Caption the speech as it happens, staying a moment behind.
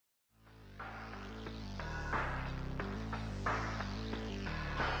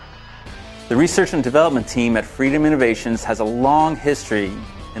The research and development team at Freedom Innovations has a long history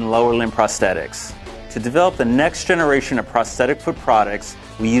in lower limb prosthetics. To develop the next generation of prosthetic foot products,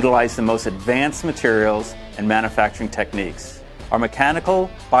 we utilize the most advanced materials and manufacturing techniques. Our mechanical,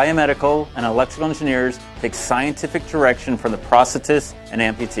 biomedical, and electrical engineers take scientific direction from the prosthetists and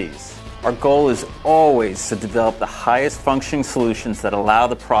amputees. Our goal is always to develop the highest functioning solutions that allow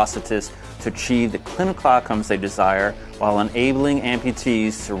the prosthetists to achieve the clinical outcomes they desire while enabling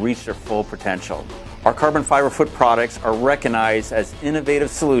amputees to reach their full potential. Our carbon fiber foot products are recognized as innovative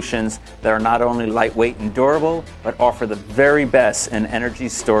solutions that are not only lightweight and durable, but offer the very best in energy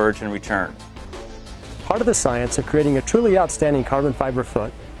storage and return. Part of the science of creating a truly outstanding carbon fiber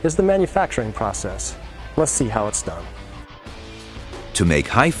foot is the manufacturing process. Let's see how it's done. To make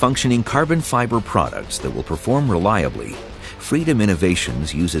high-functioning carbon fiber products that will perform reliably, Freedom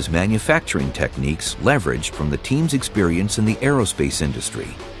Innovations uses manufacturing techniques leveraged from the team's experience in the aerospace industry.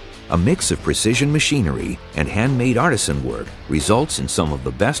 A mix of precision machinery and handmade artisan work results in some of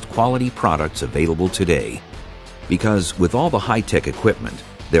the best quality products available today. Because with all the high-tech equipment,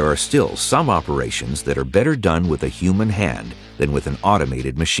 there are still some operations that are better done with a human hand than with an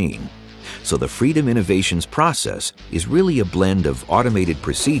automated machine. So the Freedom Innovations process is really a blend of automated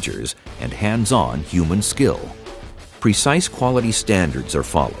procedures and hands-on human skill. Precise quality standards are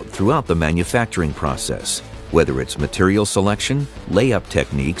followed throughout the manufacturing process, whether it's material selection, layup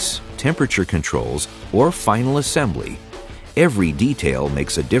techniques, temperature controls, or final assembly. Every detail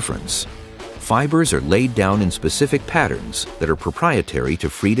makes a difference. Fibers are laid down in specific patterns that are proprietary to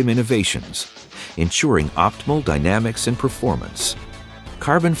Freedom Innovations, ensuring optimal dynamics and performance.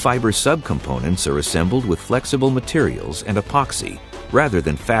 Carbon fiber subcomponents are assembled with flexible materials and epoxy rather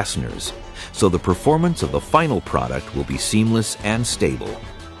than fasteners, so the performance of the final product will be seamless and stable.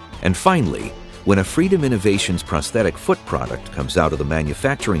 And finally, when a Freedom Innovations prosthetic foot product comes out of the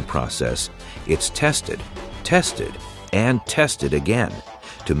manufacturing process, it's tested, and tested again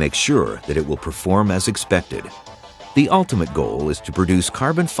to make sure that it will perform as expected. The ultimate goal is to produce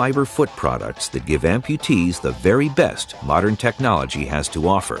carbon fiber foot products that give amputees the very best modern technology has to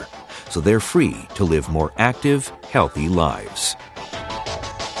offer, so they're free to live more active, healthy lives.